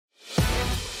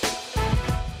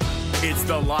It's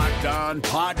the Locked On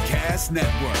Podcast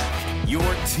Network, your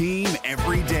team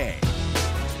every day.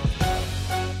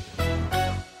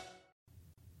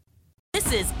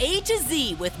 This is A to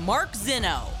Z with Mark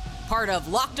Zinno, part of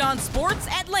Locked On Sports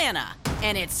Atlanta,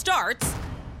 and it starts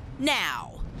now.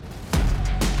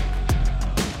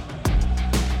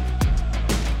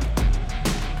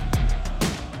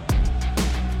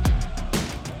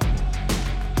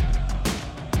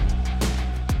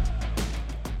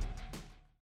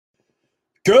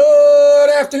 Good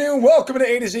afternoon. Welcome to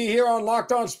A to Z here on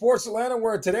Locked On Sports Atlanta,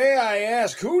 where today I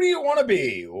ask, who do you want to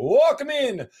be? Welcome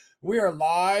in. We are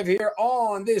live here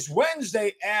on this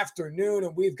Wednesday afternoon,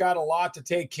 and we've got a lot to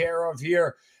take care of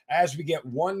here as we get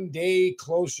one day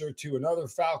closer to another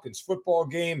Falcons football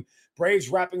game. Braves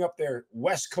wrapping up their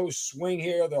West Coast swing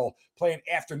here. They'll play an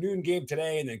afternoon game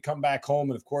today and then come back home.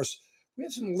 And, of course, we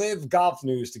have some live golf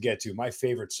news to get to, my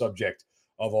favorite subject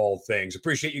of all things.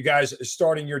 Appreciate you guys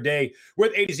starting your day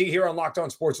with A to Z here on Locked On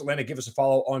Sports Atlanta. Give us a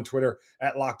follow on Twitter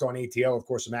at Locked On ATL. Of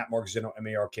course, I'm at Mark Zinno,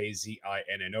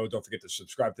 MarkZinno. Don't forget to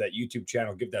subscribe to that YouTube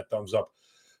channel. Give that thumbs up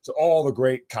to all the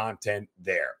great content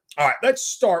there. All right, let's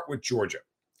start with Georgia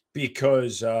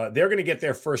because they're going to get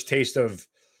their first taste of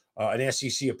an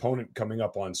SEC opponent coming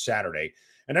up on Saturday.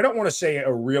 And I don't want to say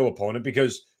a real opponent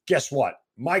because guess what?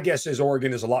 My guess is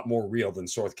Oregon is a lot more real than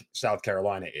South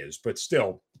Carolina is, but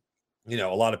still, you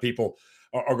know, a lot of people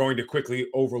are going to quickly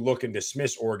overlook and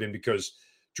dismiss Oregon because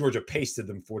Georgia pasted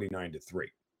them 49-3.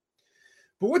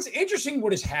 But what's interesting,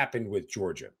 what has happened with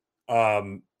Georgia,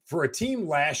 for a team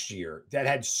last year that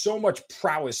had so much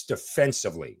prowess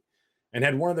defensively and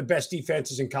had one of the best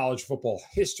defenses in college football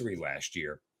history last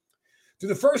year, through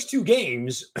the first two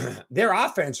games, their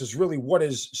offense is really what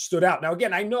has stood out. Now,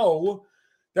 again, I know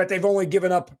that they've only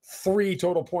given up 3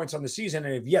 total points on the season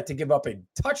and have yet to give up a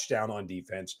touchdown on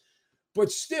defense. But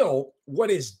still,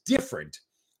 what is different,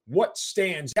 what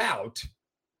stands out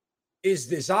is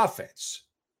this offense.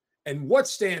 And what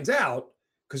stands out,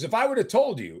 because if I would have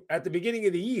told you at the beginning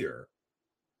of the year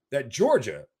that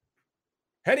Georgia,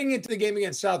 heading into the game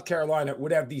against South Carolina,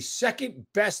 would have the second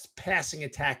best passing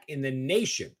attack in the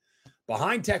nation,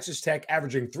 behind Texas Tech,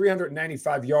 averaging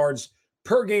 395 yards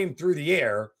per game through the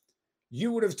air,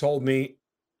 you would have told me,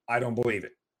 I don't believe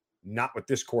it. Not with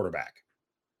this quarterback.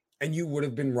 And you would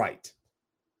have been right.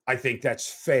 I think that's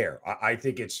fair. I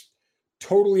think it's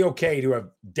totally okay to have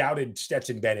doubted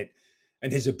Stetson Bennett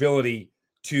and his ability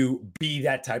to be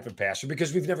that type of passer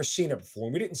because we've never seen it before.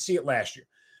 And we didn't see it last year.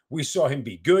 We saw him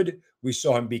be good. We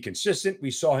saw him be consistent.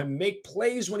 We saw him make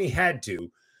plays when he had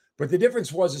to. But the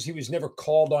difference was he was never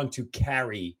called on to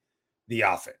carry the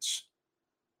offense.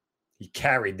 He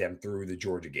carried them through the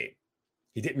Georgia game.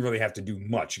 He didn't really have to do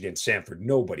much against Samford.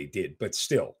 Nobody did. But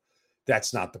still,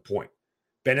 that's not the point.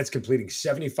 Bennett's completing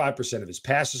 75% of his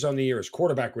passes on the year. His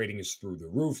quarterback rating is through the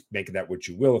roof. Make of that what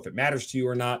you will, if it matters to you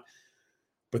or not.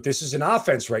 But this is an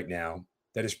offense right now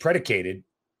that is predicated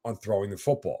on throwing the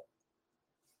football.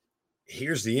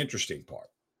 Here's the interesting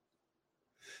part.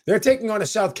 They're taking on a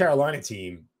South Carolina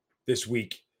team this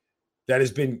week that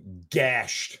has been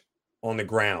gashed on the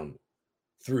ground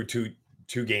through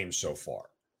two games so far.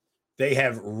 They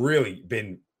have really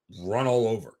been run all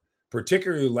over,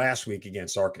 particularly last week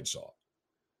against Arkansas.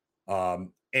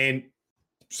 And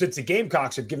since the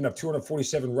Gamecocks have given up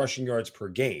 247 rushing yards per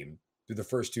game through the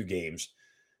first two games,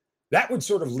 that would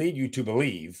sort of lead you to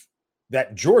believe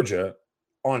that Georgia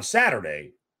on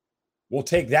Saturday will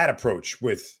take that approach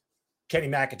with Kenny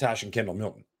McIntosh and Kendall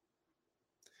Milton.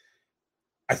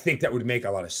 I think that would make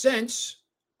a lot of sense.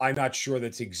 I'm not sure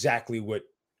that's exactly what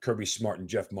Kirby Smart and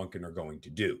Jeff Monken are going to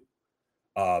do.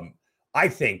 I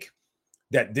think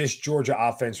that this Georgia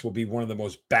offense will be one of the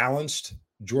most balanced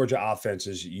Georgia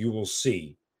offenses you will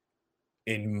see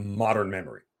in modern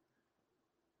memory.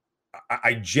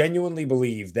 I genuinely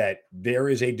believe that there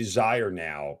is a desire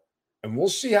now, and we'll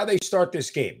see how they start this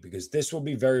game because this will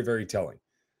be very, very telling.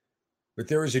 But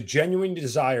there is a genuine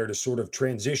desire to sort of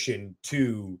transition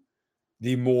to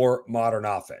the more modern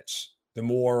offense, the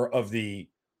more of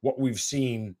what we've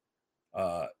seen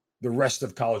the rest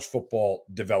of college football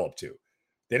develop to.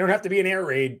 They don't have to be an air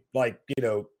raid like,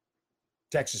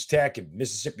 Texas Tech and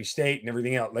Mississippi State and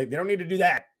everything else. They don't need to do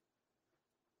that.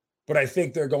 But I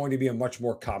think they're going to be a much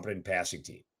more competent passing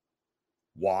team.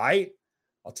 Why?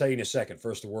 I'll tell you in a second.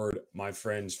 First, a word,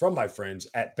 from my friends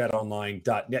at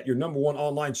betonline.net, your number one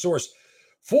online source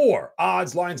for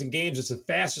odds, lines, and games. It's the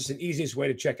fastest and easiest way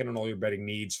to check in on all your betting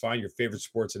needs. Find your favorite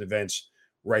sports and events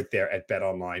right there at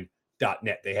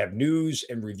betonline.net. They have news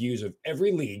and reviews of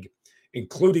every league,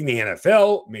 including the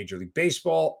NFL, Major League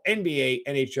Baseball, NBA,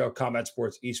 NHL, combat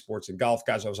sports, esports, and golf.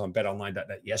 Guys, I was on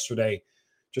betonline.net yesterday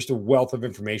just a wealth of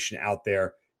information out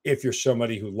there if you're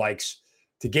somebody who likes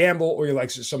to gamble or you're like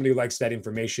somebody who likes that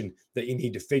information that you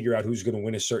need to figure out who's going to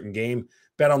win a certain game.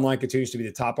 BetOnline continues to be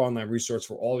the top online resource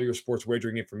for all of your sports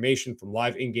wagering information, from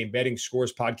live in-game betting,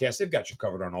 scores, podcasts. They've got you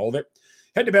covered on all of it.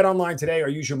 Head to BetOnline today or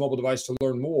use your mobile device to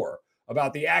learn more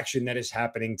about the action that is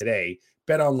happening today.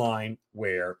 BetOnline,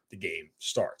 where the game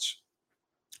starts.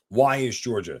 Why is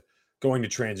Georgia going to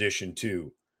transition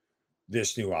to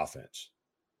this new offense?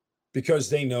 Because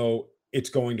they know it's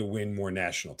going to win more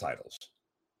national titles.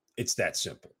 It's that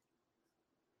simple.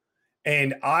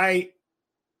 And I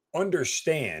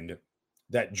understand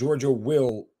that Georgia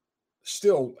will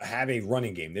still have a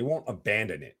running game. They won't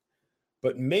abandon it.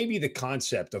 But maybe the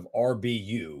concept of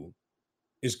RBU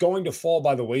is going to fall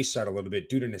by the wayside a little bit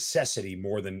due to necessity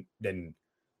more than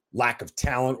lack of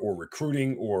talent or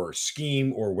recruiting or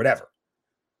scheme or whatever.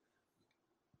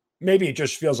 Maybe it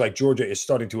just feels like Georgia is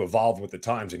starting to evolve with the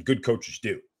times, and good coaches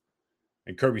do.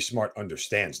 And Kirby Smart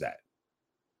understands that.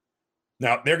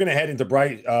 Now, they're going to head into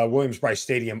Williams-Brice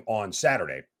Stadium on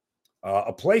Saturday,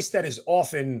 a place that has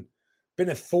often been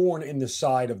a thorn in the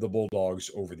side of the Bulldogs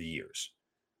over the years.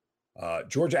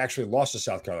 Georgia actually lost to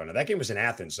South Carolina. That game was in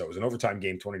Athens, so it was an overtime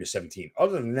game, 20-17.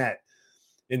 Other than that,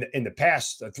 in the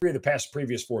past, three of the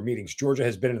previous four meetings, Georgia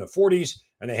has been in the 40s,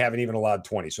 and they haven't even allowed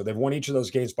 20. So they've won each of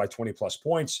those games by 20-plus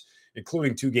points,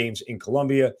 including 2 games in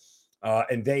Columbia,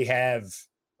 and they have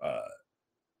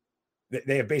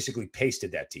basically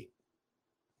pasted that team.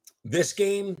 This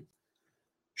game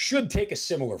should take a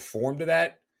similar form to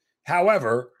that.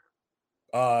 However,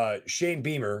 Shane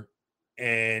Beamer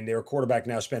and their quarterback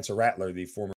now, Spencer Rattler, the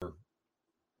former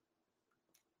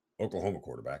Oklahoma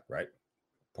quarterback, right?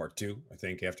 Part 2, I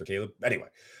think, after Caleb. Anyway,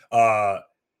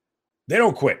 they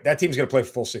don't quit. That team's going to play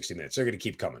for full 60 minutes. They're going to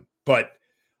keep coming. But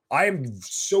I am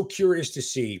so curious to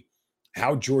see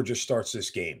how Georgia starts this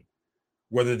game,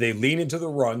 whether they lean into the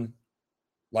run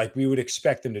like we would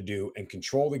expect them to do and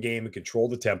control the game and control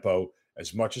the tempo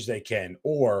as much as they can,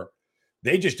 or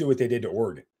they just do what they did to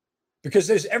Oregon. Because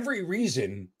there's every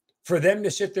reason for them to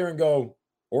sit there and go,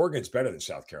 Oregon's better than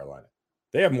South Carolina.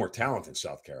 They have more talent than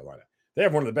South Carolina. They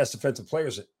have one of the best defensive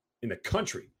players in the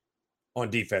country on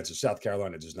defense, and South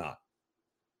Carolina does not.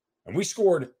 And we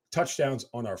scored touchdowns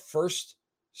on our first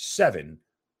 7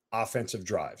 offensive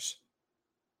drives.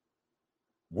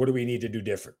 What do we need to do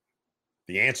different?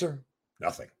 The answer?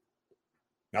 Nothing.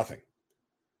 Nothing.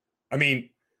 I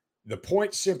mean, the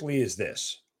point simply is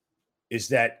this, is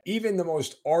that even the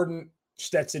most ardent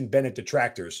Stetson Bennett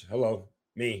detractors, hello,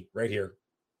 me right here,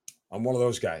 I'm one of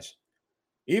those guys.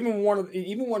 Even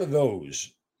one of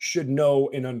those should know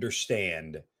and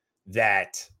understand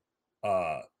that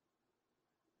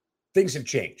things have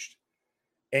changed.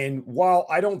 And while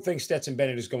I don't think Stetson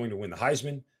Bennett is going to win the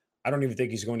Heisman, I don't even think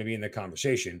he's going to be in the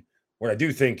conversation. What I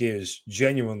do think is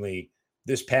genuinely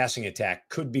this passing attack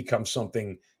could become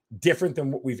something different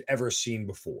than what we've ever seen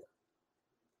before.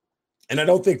 And I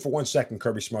don't think for one second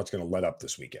Kirby Smart's going to let up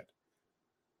this weekend.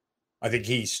 I think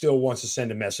he still wants to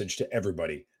send a message to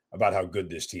everybody about how good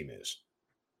this team is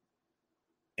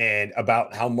and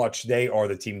about how much they are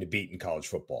the team to beat in college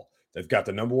football. They've got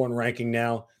the number 1 ranking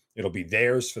now. It'll be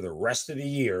theirs for the rest of the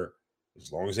year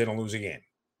as long as they don't lose a game.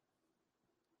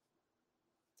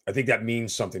 I think that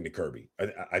means something to Kirby.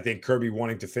 I think Kirby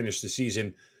wanting to finish the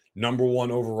season number 1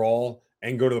 overall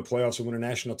and go to the playoffs and win a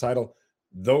national title,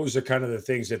 those are kind of the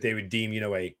things that they would deem,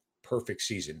 a perfect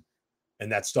season.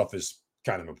 And that stuff is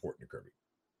kind of important to Kirby.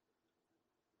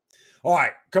 All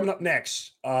right, coming up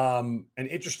next, an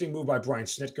interesting move by Brian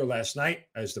Snitker last night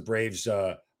as the Braves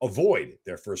avoid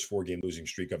their first 4-game losing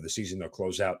streak of the season. They'll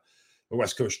close out the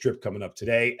West Coast trip coming up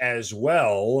today. As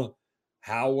well,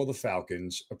 how will the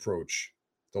Falcons approach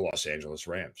the Los Angeles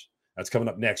Rams? That's coming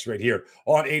up next right here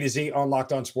on A to Z on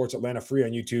Locked On Sports Atlanta, free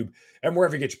on YouTube, and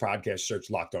wherever you get your podcast, search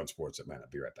Locked On Sports Atlanta.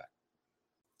 Be right back.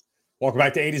 Welcome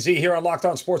back to A to Z here on Locked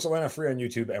On Sports Atlanta, free on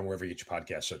YouTube, and wherever you get your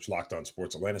podcast, search Locked On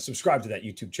Sports Atlanta. Subscribe to that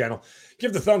YouTube channel.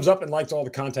 Give the thumbs up and like to all the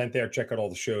content there. Check out all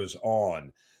the shows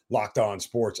on Locked On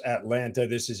Sports Atlanta.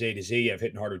 This is A to Z. I've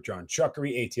hit hard with John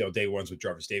Chuckery, ATL Day Ones with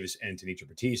Jarvis Davis and Tanisha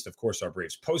Batiste. Of course, our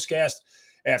Braves postcast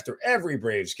after every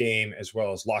Braves game, as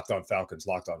well as Locked On Falcons,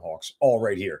 Locked On Hawks, all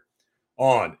right here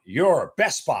on your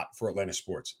best spot for Atlanta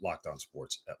sports, Locked On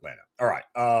Sports Atlanta. All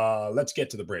right, let's get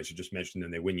to the Braves. I just mentioned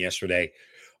them. They win yesterday.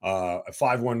 A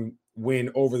 5-1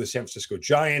 win over the San Francisco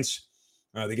Giants.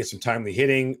 They get some timely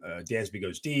hitting. Dansby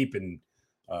goes deep, and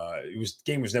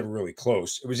game was never really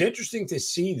close. It was interesting to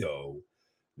see, though,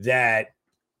 that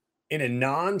in a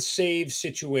non-save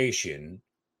situation,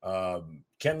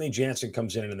 Kenley Jansen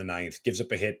comes in the 9th, gives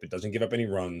up a hit, but doesn't give up any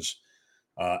runs.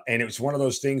 And it was one of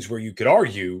those things where you could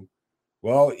argue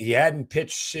Well, he hadn't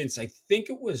pitched since I think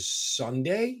it was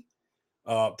Sunday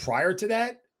prior to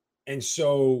that. And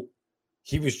so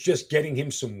he was just getting him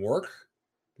some work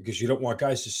because you don't want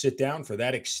guys to sit down for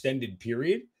that extended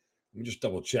period. Let me just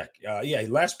double check. He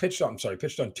pitched on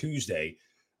Tuesday.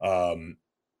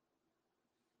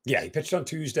 He pitched on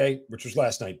Tuesday, which was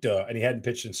last night, and he hadn't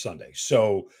pitched since Sunday.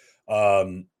 So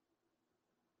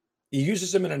he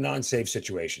uses him in a non-save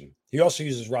situation. He also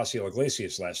uses Raciel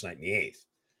Iglesias last night in the 8th.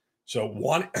 So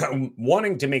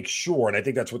wanting to make sure, and I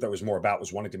think that's what that was more about,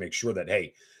 was wanting to make sure that,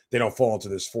 hey, they don't fall into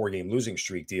this 4-game losing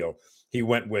streak deal. He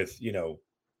went with,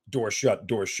 door shut in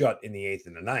the 8th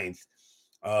and the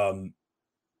 9th.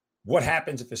 What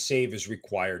happens if a save is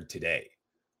required today?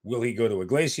 Will he go to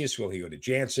Iglesias? Will he go to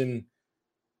Jansen?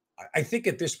 I think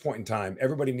at this point in time,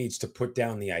 everybody needs to put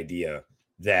down the idea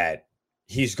that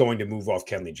he's going to move off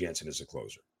Kenley Jansen as a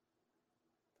closer.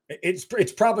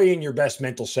 It's probably in your best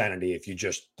mental sanity if you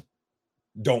just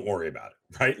don't worry about it,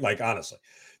 right? Like, honestly,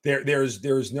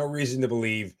 there's no reason to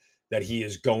believe that he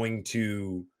is going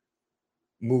to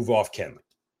move off Kenley.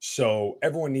 So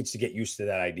everyone needs to get used to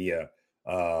that idea.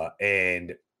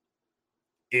 And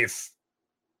if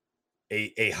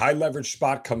a high leverage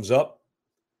spot comes up,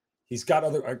 he's got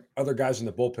other guys in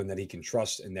the bullpen that he can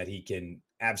trust and that he can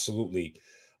absolutely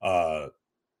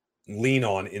lean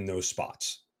on in those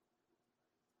spots.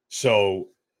 So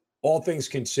all things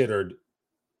considered,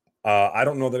 I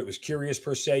don't know that it was curious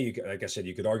per se. Like I said,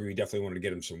 you could argue he definitely wanted to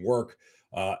get him some work.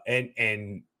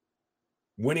 And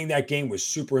winning that game was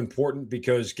super important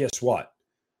because guess what?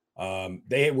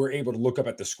 They were able to look up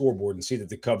at the scoreboard and see that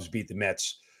the Cubs beat the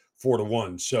Mets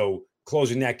 4-1. So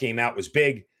closing that game out was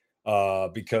big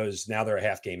because now they're a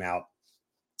half game out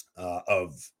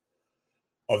of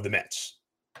the Mets.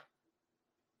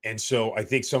 And so I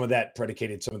think some of that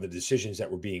predicated some of the decisions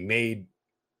that were being made.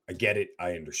 I get it.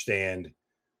 I understand.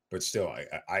 But still,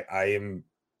 I am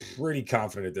pretty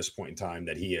confident at this point in time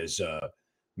that he has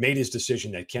made his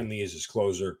decision that Kenley is his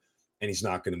closer and he's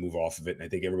not going to move off of it. And I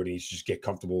think everybody needs to just get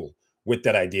comfortable with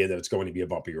that idea that it's going to be a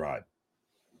bumpy ride.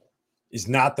 He's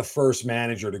not the first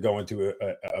manager to go into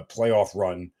a playoff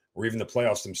run or even the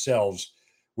playoffs themselves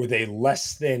with a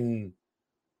less than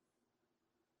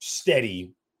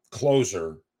steady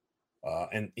closer.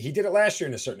 And he did it last year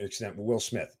in a certain extent with Will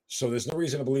Smith. So there's no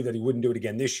reason to believe that he wouldn't do it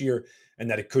again this year and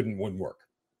that it wouldn't work.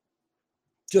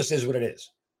 Just is what it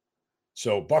is.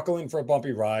 So buckle in for a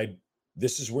bumpy ride.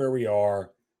 This is where we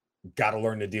are. Got to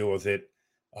learn to deal with it.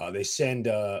 They send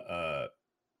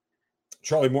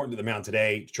Charlie Morton to the mound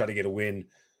today to try to get a win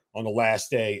on the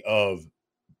last day of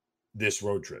this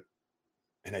road trip.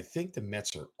 And I think the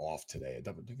Mets are off today. I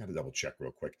got to double check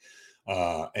real quick.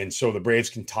 And so the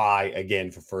Braves can tie again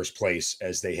for first place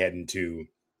as they head into,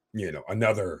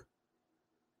 another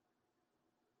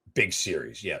big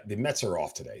series. Yeah, the Mets are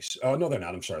off today. Oh, no, they're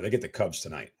not. I'm sorry. They get the Cubs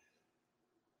tonight.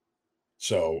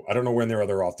 So I don't know when their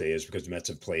other off day is because the Mets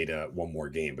have played one more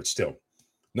game, but still,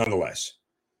 nonetheless.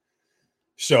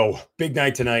 So big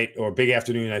night tonight, or big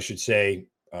afternoon, I should say.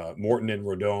 Morton and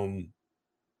Rodome.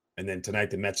 And then tonight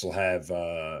the Mets will have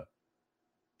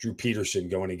Drew Peterson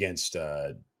going against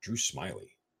Drew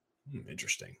Smiley.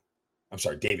 Interesting. I'm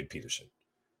sorry, David Peterson.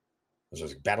 I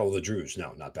was like, Battle of the Drews.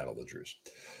 No, not Battle of the Drews.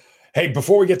 Hey,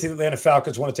 before we get to the Atlanta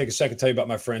Falcons, I want to take a second to tell you about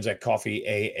my friends at Coffee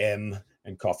AM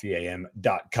and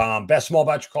coffeeam.com. Best small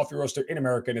batch coffee roaster in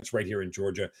America, and it's right here in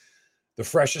Georgia. The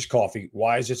freshest coffee.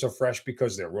 Why is it so fresh?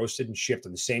 Because they're roasted and shipped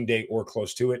on the same day or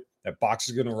close to it. That box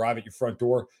is going to arrive at your front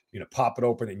door. You're going to pop it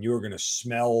open, and you're going to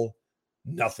smell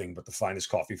nothing but the finest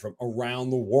coffee from around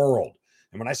the world.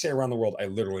 And when I say around the world, I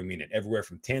literally mean it. Everywhere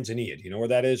from Tanzania. Do you know where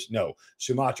that is? No.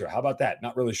 Sumatra. How about that?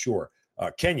 Not really sure.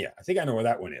 Kenya. I think I know where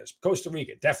that one is. Costa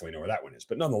Rica. Definitely know where that one is.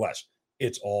 But nonetheless,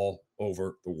 it's all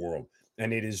over the world.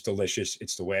 And it is delicious.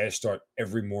 It's the way I start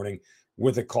every morning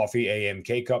with a Coffee AM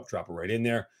K-Cup. Drop it right in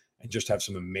there and just have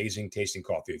some amazing tasting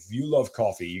coffee. If you love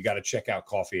coffee, you got to check out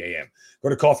Coffee AM. Go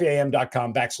to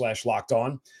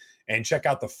coffeeam.com/lockedon and check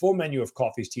out the full menu of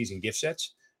coffees, teas, and gift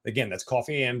sets. Again, that's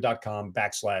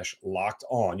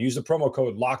coffeeam.com/lockedon. Use the promo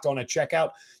code LOCKEDON at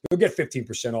checkout. You'll get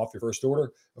 15% off your first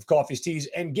order of coffees, teas,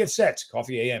 and gift sets.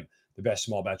 Coffee AM, the best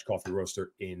small batch coffee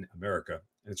roaster in America.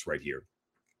 And it's right here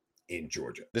in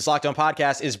Georgia. This Locked On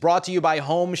podcast is brought to you by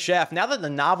Home Chef. Now that the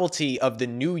novelty of the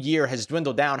new year has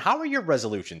dwindled down, how are your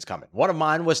resolutions coming? One of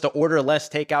mine was to order less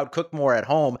takeout, cook more at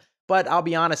home. But I'll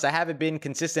be honest, I haven't been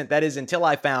consistent. That is until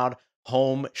I found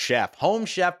Home Chef. Home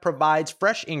Chef provides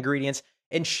fresh ingredients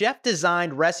and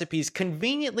chef-designed recipes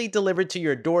conveniently delivered to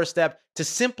your doorstep to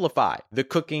simplify the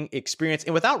cooking experience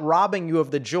and without robbing you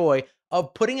of the joy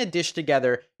of putting a dish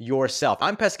together yourself.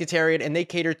 I'm pescatarian, and they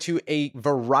cater to a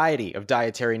variety of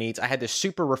dietary needs. I had this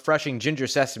super refreshing ginger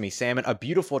sesame salmon, a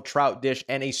beautiful trout dish,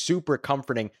 and a super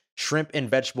comforting shrimp and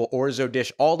vegetable orzo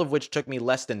dish, all of which took me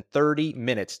less than 30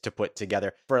 minutes to put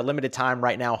together. For a limited time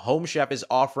right now, Home Chef is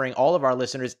offering all of our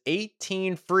listeners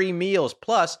 18 free meals,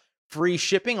 plus free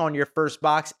shipping on your first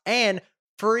box, and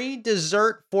free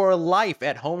dessert for life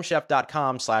at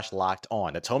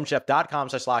homechef.com/locked-on. That's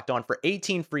homechef.com/locked-on for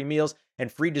 18 free meals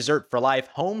and free dessert for life.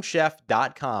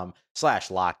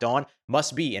 Homechef.com/locked-on.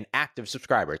 Must be an active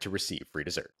subscriber to receive free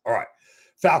dessert. All right.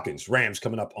 Falcons, Rams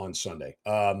coming up on Sunday.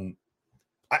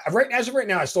 As of right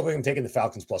now, I still think I'm taking the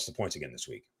Falcons plus the points again this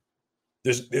week.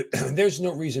 There's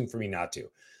no reason for me not to.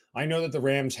 I know that the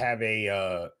Rams have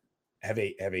a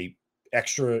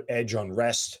extra edge on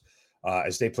rest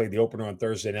as they played the opener on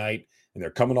Thursday night, and they're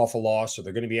coming off a loss, so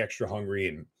they're going to be extra hungry.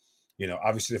 And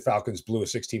obviously the Falcons blew a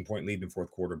 16-point lead in the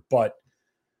fourth quarter. But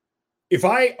if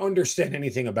I understand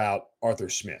anything about Arthur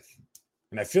Smith,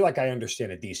 and I feel like I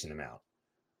understand a decent amount,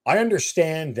 I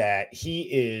understand that he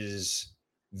is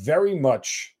very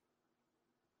much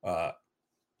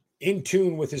in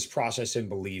tune with his process and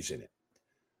believes in it.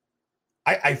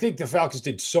 I think the Falcons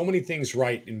did so many things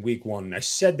right in week one. And I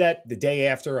said that the day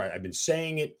after. I've been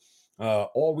saying it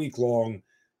all week long,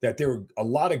 that there were a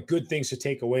lot of good things to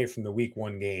take away from the week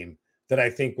one game that I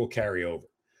think will carry over.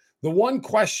 The one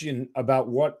question about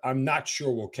what I'm not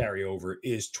sure will carry over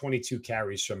is 22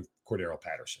 carries from Cordero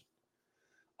Patterson.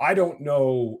 I don't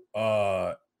know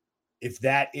if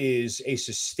that is a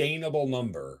sustainable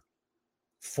number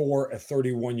for a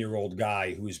 31-year-old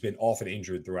guy who's been often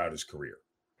injured throughout his career.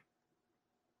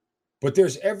 But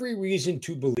there's every reason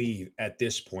to believe at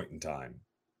this point in time.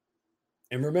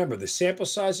 And remember, the sample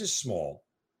size is small,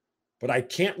 but I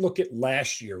can't look at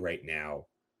last year right now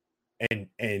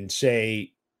and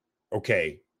say,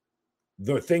 okay,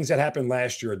 the things that happened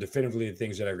last year are definitively the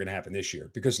things that are going to happen this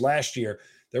year. Because last year,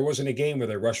 there wasn't a game where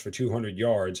they rushed for 200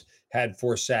 yards, had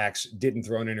 4 sacks, didn't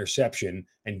throw an interception,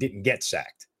 and didn't get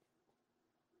sacked.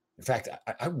 In fact,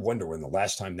 I wonder when the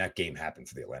last time that game happened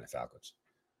for the Atlanta Falcons.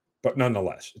 But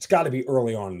nonetheless, it's got to be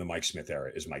early on in the Mike Smith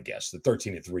era, is my guess. The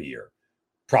 13-3 year.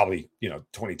 Probably,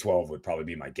 2012 would probably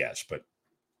be my guess. But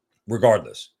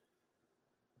regardless,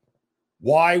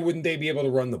 why wouldn't they be able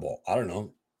to run the ball? I don't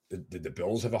know. Did the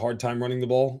Bills have a hard time running the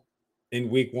ball in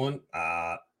week one?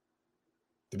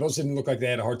 The Bills didn't look like they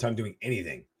had a hard time doing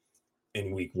anything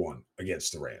in week one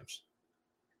against the Rams.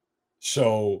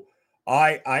 So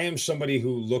I am somebody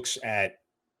who looks at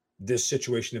this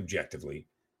situation objectively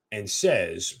and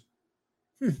says,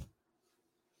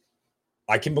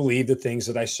 I can believe the things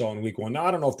that I saw in week one. Now,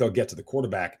 I don't know if they'll get to the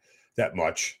quarterback that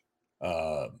much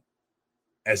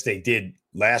as they did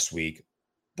last week,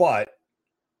 but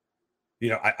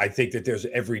I think that there's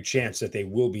every chance that they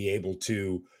will be able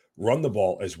to run the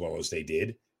ball as well as they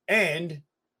did and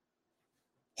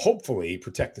hopefully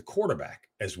protect the quarterback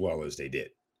as well as they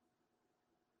did.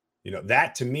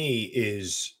 That to me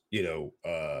is,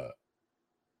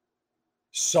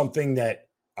 something that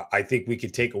I think we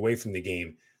could take away from the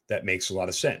game that makes a lot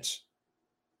of sense.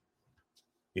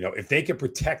 If they can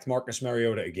protect Marcus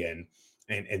Mariota again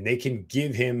and they can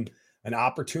give him an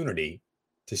opportunity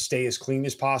to stay as clean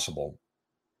as possible,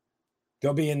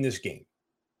 they'll be in this game.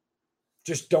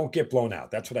 Just don't get blown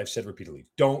out. That's what I've said repeatedly.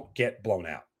 Don't get blown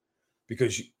out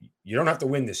because you don't have to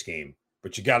win this game,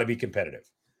 but you got to be competitive.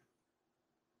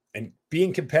 And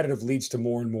being competitive leads to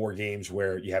more and more games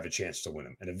where you have a chance to win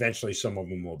them. And eventually some of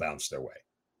them will bounce their way.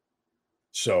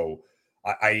 So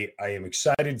I am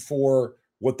excited for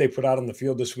what they put out on the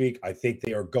field this week. I think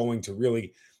they are going to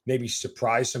really maybe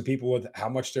surprise some people with how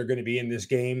much they're going to be in this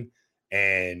game.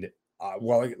 And,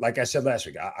 like I said last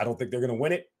week, I don't think they're going to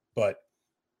win it, but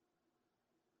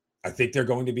I think they're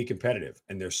going to be competitive.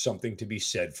 And there's something to be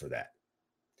said for that.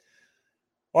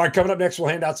 All right, coming up next, we'll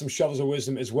hand out some shovels of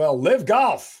wisdom as well. Live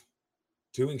Golf,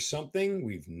 doing something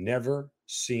we've never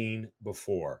seen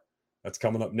before. That's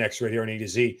coming up next right here on A to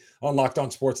Z on Locked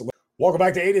On Sports Atlanta. Welcome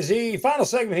back to A to Z. Final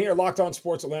segment here, Locked On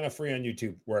Sports Atlanta, free on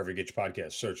YouTube, wherever you get your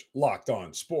podcasts. Search Locked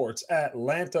On Sports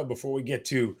Atlanta. Before we get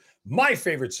to my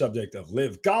favorite subject of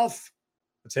Live Golf,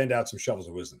 let's hand out some shovels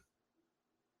of wisdom.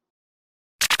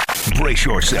 Brace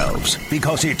yourselves,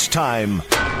 because it's time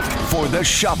for the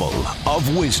shovel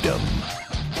of wisdom.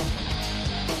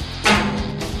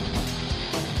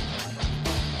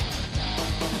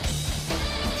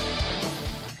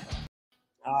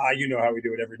 You know how we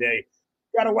do it every day.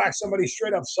 Got to whack somebody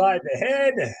straight upside the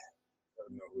head. Let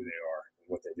them know who they are and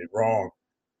what they did wrong.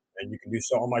 And you can do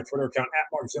so on my Twitter account,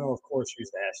 @MarkZinno. Of course,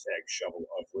 use the hashtag shovel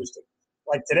of wisdom.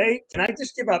 Like today, can I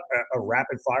just give out a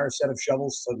rapid fire set of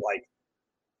shovels to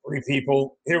Three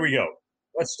people. Here we go.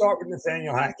 Let's start with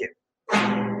Nathaniel Hackett.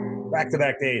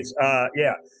 Back-to-back days.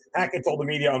 Yeah, Hackett told the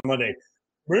media on Monday,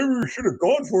 maybe we should have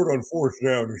gone for it on fourth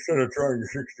down instead of trying a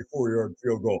 64-yard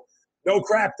field goal. No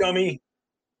crap, dummy.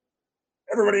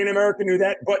 Everybody in America knew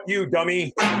that, but you,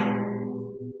 dummy. Unreal.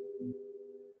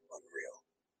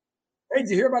 Hey,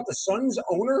 did you hear about the Suns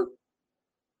owner,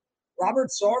 Robert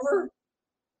Sarver?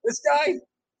 This guy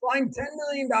fined $10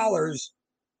 million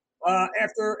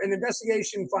after an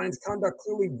investigation finds conduct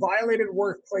clearly violated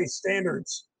workplace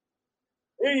standards.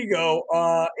 There you go.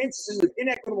 Instances of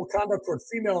inequitable conduct toward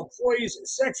female employees,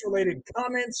 sex-related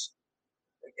comments,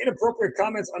 inappropriate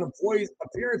comments on employees'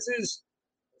 appearances.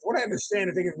 From what I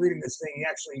understand, I think in reading this thing, he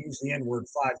actually used the N-word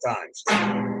 5 times.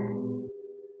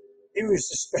 He was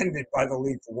suspended by the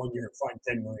league for 1 year and fined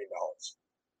 $10 million.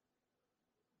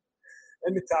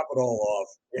 And to top it all off,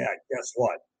 yeah, guess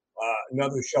what?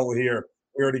 Another shovel here.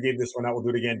 We already gave this one out. We'll do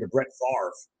it again to Brett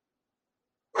Favre.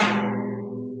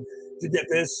 Did you get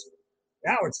this?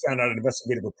 Now it's found out an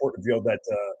investigative report revealed that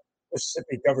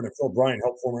Mississippi Governor Phil Bryant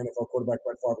helped former NFL quarterback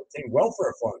Brett Favre obtain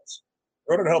welfare funds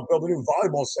in order to help build a new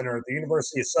volleyball center at the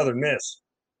University of Southern Miss.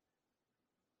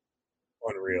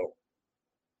 Unreal.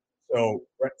 So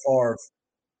Brett Favre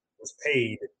was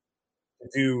paid to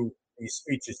do these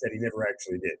speeches that he never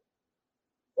actually did.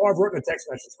 Favre wrote in a text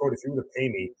message, quote, if you were to pay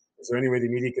me, is there any way the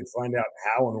media could find out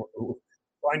how and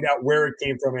find out where it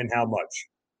came from and how much?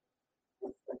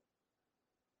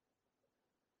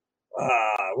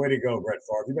 Way to go, Brett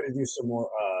Favre. You better do some more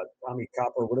Tommy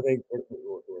Copper. What are they?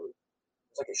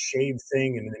 It's like a shave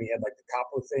thing, and then he had like the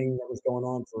copper thing that was going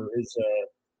on for his.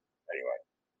 Anyway,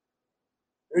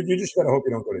 you just gotta hope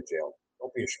you don't go to jail.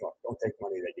 Don't be a schmuck. Don't take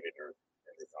money that you didn't earn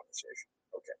in the conversation.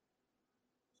 Okay.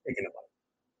 Speaking of money,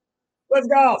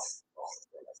 live golf. Oh,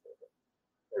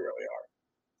 they really are.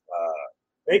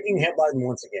 Making headline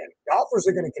once again. Golfers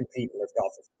are going to compete in live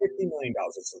golf for $50 million.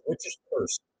 It's the richest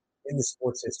purse in the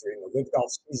sports history in the live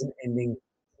golf season-ending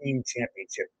team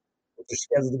championship, which is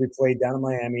scheduled to be played down in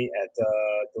Miami at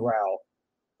Doral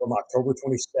from October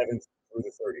 27th through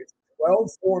the 30th. 12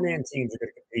 four-man teams are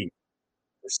going to compete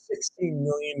for $16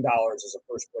 million as a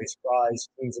first-place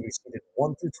prize. Teams will be seeded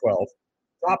 1 through 12.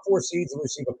 Top 4 seeds will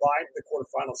receive a bye to the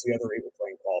quarterfinals. The other 8 will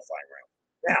play in qualifying round.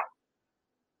 Now,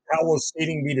 how will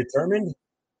seeding be determined?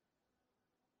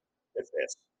 If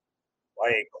this. By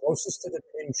a closest to the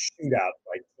pin shootout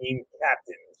by team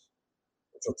captains,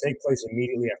 which will take place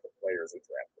immediately after players are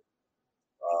drafted.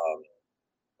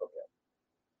 Okay.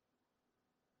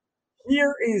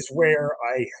 Here is where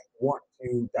I want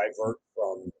to divert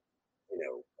from,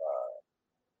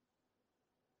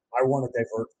 I want to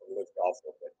divert from live golf a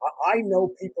little bit. I know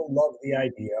people love the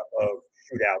idea of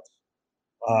shootouts,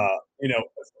 a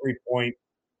 3-point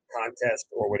contest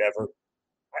or whatever.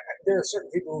 There are certain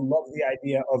people who love the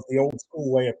idea of the old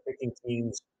school way of picking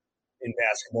teams in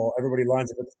basketball. Everybody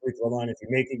lines up at the free throw line. If you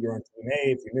make it, you're on team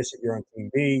A. If you miss it, you're on team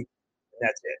B. And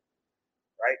that's it,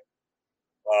 right?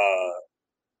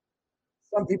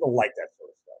 Some people like that sort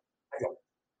of stuff. I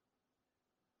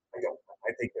don't.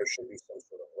 I think there should be some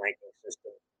sort of ranking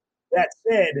system. That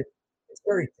said, it's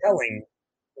very telling,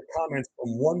 the comments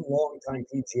from one longtime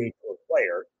PGA Tour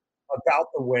player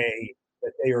about the way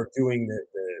that they are doing the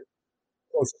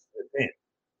closest to the pin.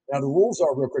 Now, the rules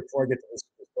are, real quick before I get to this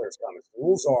player's comments, the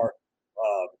rules are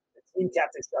the team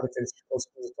captain's shot to finish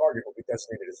closest to the target will be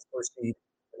designated as the first seed,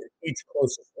 and then each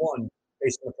closest one,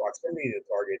 based on the proximity to the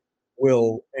target,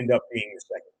 will end up being the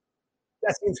second.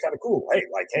 That seems kind of cool. Hey,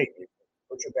 you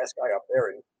put your best guy up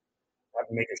there and have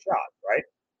him make a shot, right?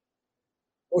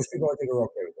 Most people, I think, are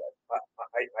okay with that.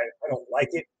 I don't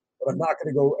like it, but I'm not going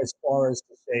to go as far as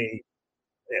to say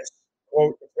this.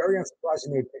 Quote, it's very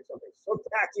unsurprising they would pick something so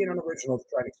tacky and unoriginal to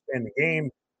try to expand the game.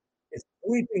 It's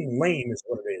bleeping lame is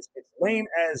what it is. It's lame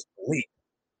as bleep.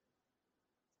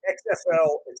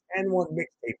 XFL, it's N1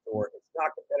 mixtape tour. It's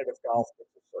not competitive golf.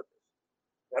 It's a circus.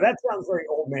 Now, that sounds very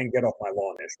old man get off my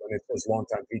lawn-ish when it says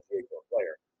longtime PGA Tour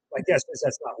player. My guess is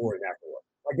that's not Rory McIlroy.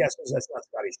 My guess is that's not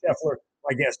Scotty Scheffler.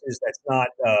 My guess is that's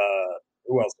not,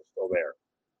 who else is still there?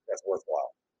 That's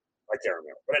worthwhile. I can't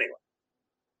remember. But anyway,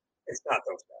 it's not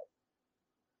those guys.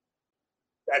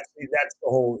 That's the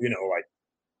whole,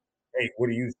 hey, what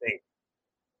do you think,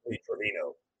 Lee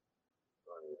Trevino?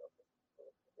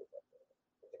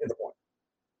 Get the point.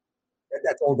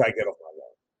 That's old guy get off my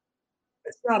lawn.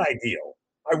 It's not ideal.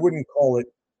 I wouldn't call it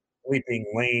bleeping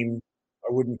lame. I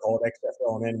wouldn't call it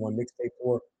XFL and N1 mixtape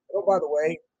tour. But oh, by the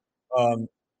way,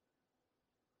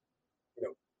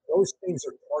 those things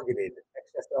are targeted,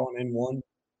 XFL and N1.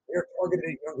 They're targeted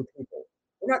at younger people.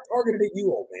 They're not targeted at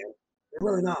you, old man. They're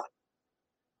really not.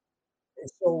 And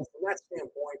so, from that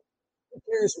standpoint, Who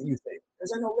cares what you think?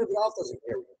 Because I know Live Golf doesn't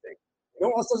care what you think. You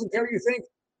know who else doesn't care what you think?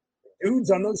 The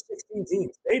dudes on those 16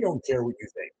 teams. They don't care what you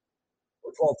think.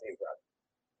 Or 12 teams, rather.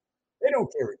 They don't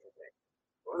care what you think.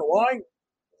 You want to know why?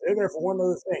 They're there for one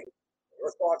other thing. Your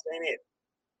thoughts ain't it.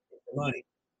 It's the money.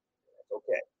 That's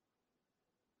okay.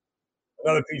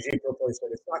 Another PGA Tour player said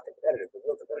it's not competitive. There's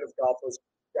no competitive golfers.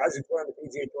 Guys who play on the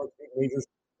PGA Tour and compete majors,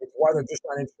 it's why they're just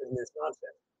not interested in this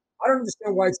nonsense. I don't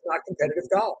understand why it's not competitive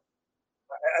golf.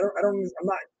 I'm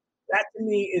not, that to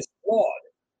me is flawed.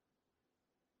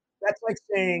 That's like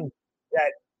saying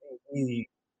that the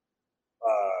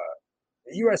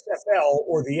USFL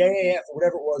or the AAF or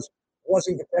whatever it was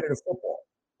wasn't competitive football.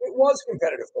 It was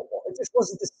competitive football. It just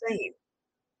wasn't the same.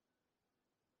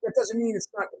 That doesn't mean it's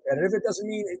not competitive. It doesn't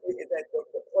mean that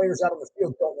the players out on the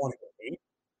field don't want to compete.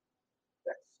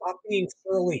 Stop being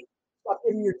surly. Stop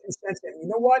giving your 2 cents. And you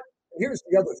know what? And here's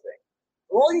the other thing.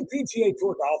 For all you PGA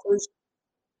Tour golfers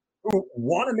who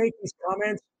want to make these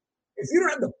comments, if you don't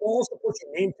have the balls to put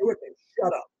your name to it, then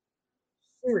shut up.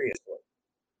 Seriously.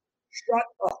 Shut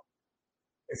up.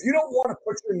 If you don't want to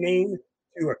put your name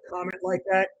to a comment like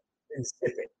that, then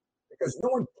skip it. Because no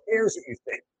one cares what you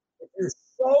think. If you're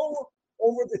so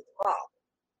over the top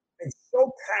and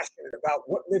so passionate about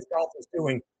what Live Golf is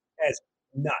doing as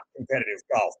not competitive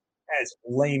golf, as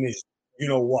lame as you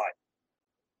know what,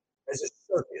 as a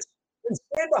circus, then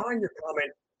stand behind your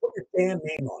comment, put your damn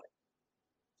name on it.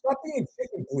 Stop being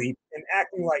chicken bleep and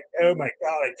acting like, oh my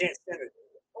God, I can't stand it.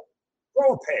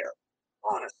 Throw a pair,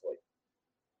 honestly.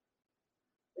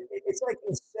 It's like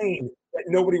insane that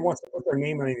nobody wants to put their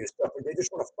name on any of this stuff. They just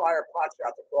want to fire pot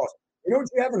shots across. You know what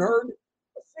you haven't heard?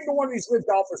 A single one of these Live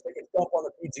golfers taking a dump on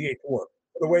the PGA Tour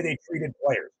for the way they treated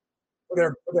players, for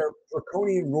their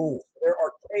draconian rules, for their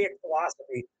archaic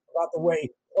philosophy about the way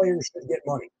players should get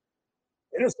money.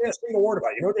 They don't say a single word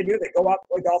about it. You know what they do? They go out and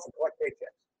play golf and collect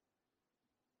paychecks.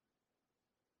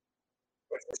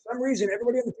 But for some reason,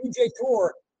 everybody on the PGA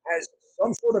Tour has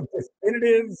some sort of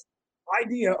definitive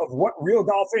idea of what real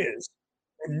golf is,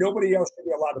 and nobody else should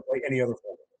be allowed to play any other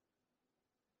form of it.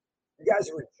 You guys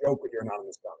are a joke with your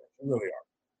anonymous comments. You really are.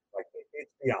 Like,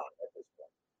 it's beyond at this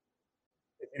point.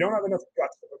 If you don't have enough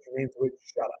guts to put your name to it,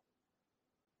 shut up.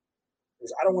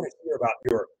 Because I don't want to hear about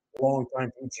your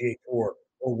longtime PGA Tour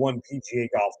or one PGA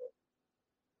golfer.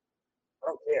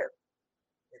 I don't care.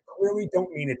 You clearly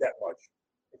don't mean it that much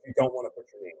if you don't want to put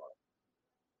your name on it.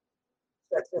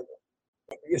 It's that simple.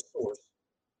 Don't be a source.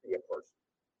 Be a person.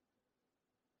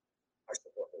 I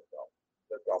support this golf.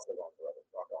 This golf live on forever.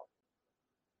 Rock on.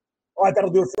 All right,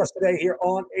 that'll do it for us today here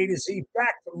on A to Z.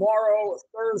 Back tomorrow, a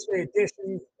Thursday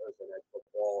edition. Thursday night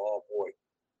football. Oh boy,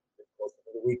 get closer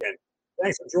to the weekend.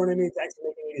 Thanks for joining me. Thanks for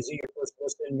making A to Z your first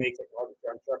listen. Make it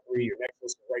Chuckery your next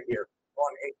listen right here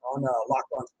on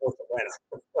Locked On Sports Atlanta.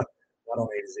 Not on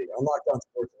A to Z. On Locked On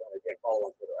Sports Atlanta. You can follow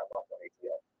on Twitter at Locked On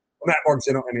ATL. I'm at Mark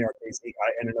Zinno,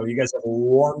 MARKZINNO. You guys have a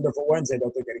wonderful Wednesday.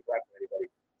 Don't take any crap from anybody.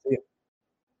 See you.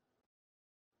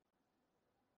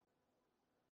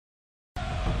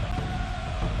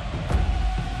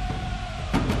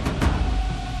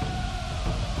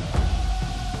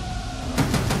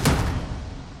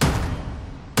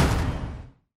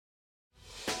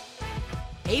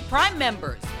 Hey, Prime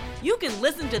members, you can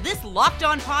listen to this Locked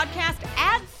On podcast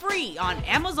ad-free on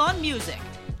Amazon Music.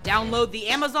 Download the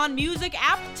Amazon Music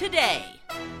app today.